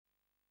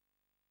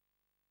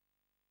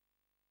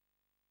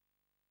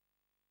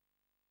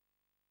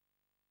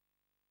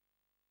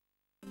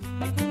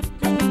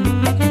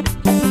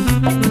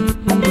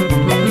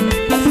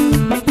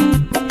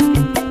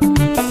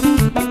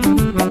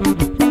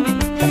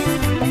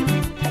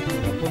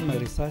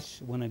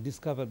research, when I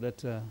discovered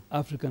that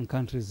African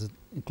countries,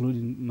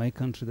 including my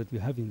country, that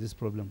we're having this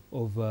problem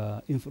of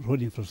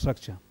road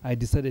infrastructure, I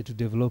decided to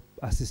develop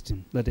a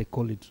system that I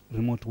call it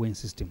remote weighing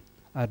system,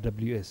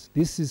 RWS.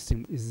 This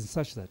system is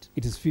such that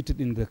it is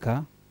fitted in the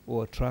car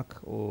or truck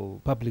or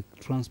public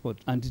transport,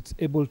 and it's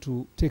able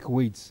to take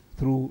weights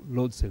through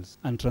load cells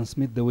and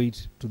transmit the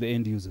weight to the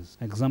end users.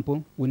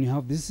 Example, when you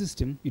have this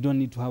system, you don't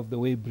need to have the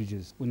weigh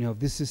bridges. When you have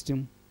this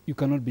system, you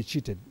cannot be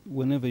cheated.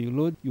 Whenever you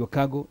load your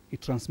cargo,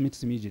 it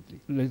transmits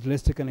immediately.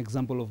 Let's take an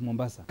example of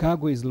Mombasa.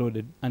 Cargo is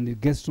loaded and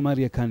it gets to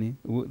Mariakani.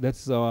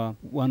 That's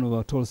one of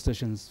our toll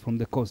stations from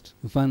the coast.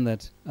 We find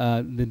that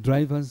the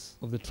drivers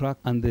of the truck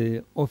and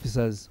the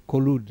officers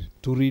collude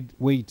to read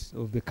weight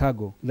of the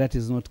cargo. That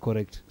is not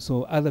correct.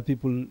 So other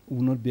people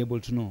will not be able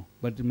to know.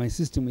 But my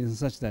system is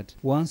such that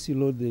once you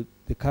load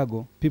the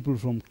cargo, people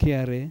from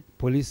KRA,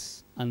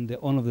 police, and the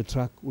owner of the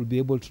truck will be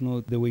able to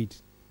know the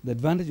weight. The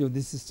advantage of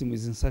this system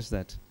is in such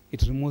that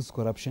it removes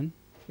corruption,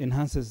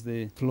 enhances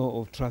the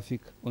flow of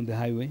traffic on the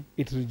highway.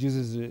 It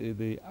reduces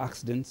the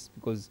accidents,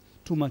 because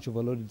too much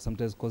overloaded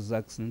sometimes causes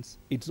accidents.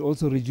 It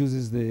also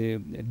reduces the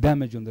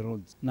damage on the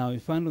roads. Now, we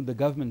find on the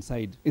government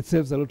side, it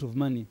saves a lot of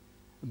money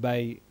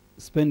by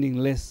spending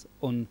less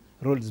on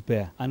road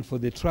repair. And for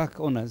the truck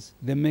owners,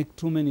 they make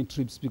too many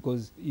trips,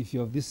 because if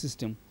you have this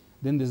system,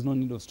 then there's no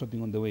need of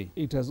stopping on the way.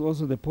 It has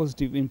also the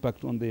positive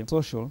impact on the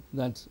social,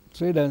 that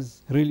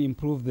traders really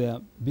improve their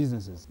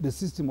businesses. The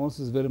system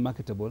also is very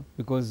marketable,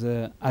 because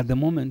at the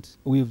moment,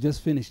 we've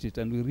just finished it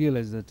and we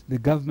realize that the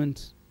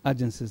government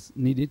agencies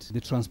need it,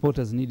 the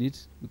transporters need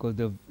it, because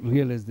they've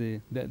realized the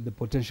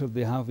potential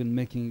they have in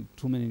making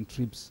too many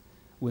trips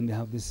when they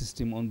have the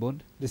system on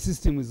board. The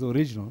system is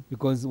original,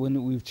 because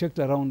when we've checked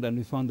around and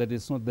we found that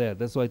it's not there,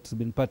 that's why it's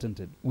been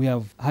patented. We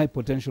have high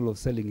potential of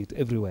selling it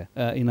everywhere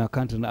in our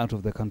country and out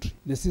of the country.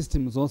 The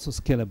system is also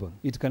scalable.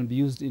 It can be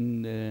used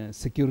in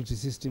security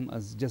system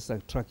as just a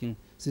tracking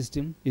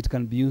system. It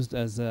can be used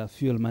as a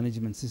fuel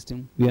management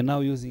system. We are now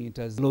using it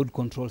as load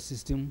control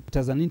system. It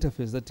has an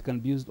interface that can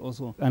be used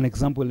also. An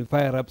example, in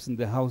fire-ups in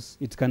the house,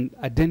 it can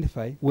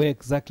identify where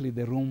exactly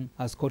the room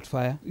has caught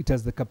fire. It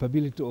has the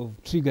capability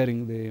of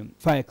triggering the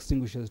fire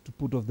extinguishers to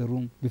put off the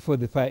room before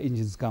the fire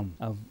engines come.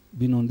 I've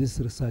been on this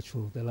research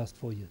for the last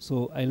 4 years.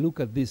 So I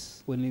look at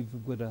this, when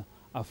you've got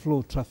a flow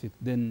of traffic,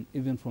 then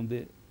even from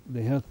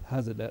the health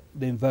hazard,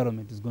 the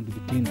environment is going to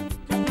be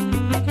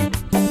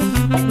cleaner.